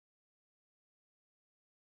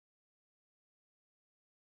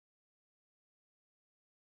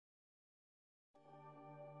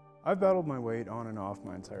I've battled my weight on and off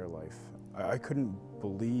my entire life. I couldn't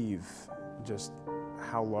believe just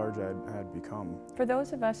how large I had become. For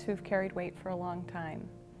those of us who've carried weight for a long time,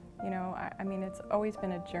 I mean, it's always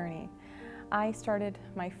been a journey. I started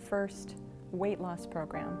my first weight loss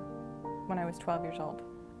program when I was 12 years old.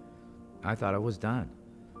 I thought I was done.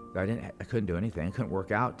 I couldn't do anything. I couldn't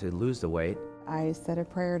work out to lose the weight. I said a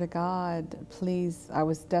prayer to God, please, I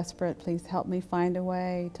was desperate, please help me find a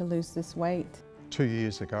way to lose this weight. 2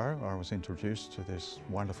 years ago, I was introduced to this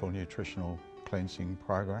wonderful nutritional cleansing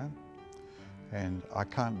program, and I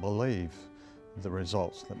can't believe the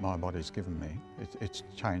results that my body's given me. It's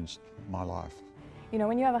changed my life. You know,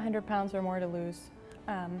 when you have 100 pounds or more to lose,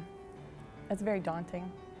 it's very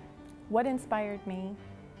daunting. What inspired me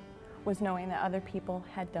was knowing that other people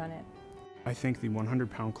had done it. I think the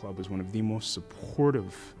 100-Pound Club is one of the most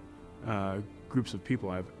supportive groups of people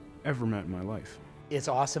I've ever met in my life. It's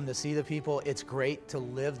awesome to see the people. It's great to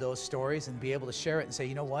live those stories and be able to share it and say,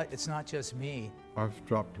 you know what, it's not just me. I've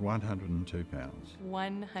dropped 102 pounds.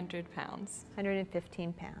 100 pounds.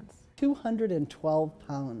 115 pounds. 212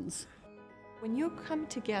 pounds. When you come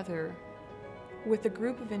together with a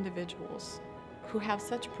group of individuals who have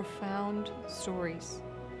such profound stories,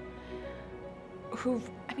 who've,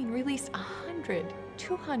 released 100,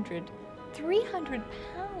 200, 300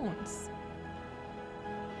 pounds,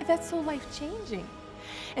 that's so life-changing.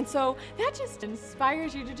 And so that just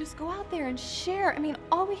inspires you to just go out there and share.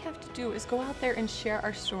 All we have to do is go out there and share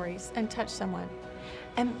our stories and touch someone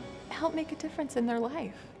and help make a difference in their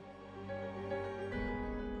life.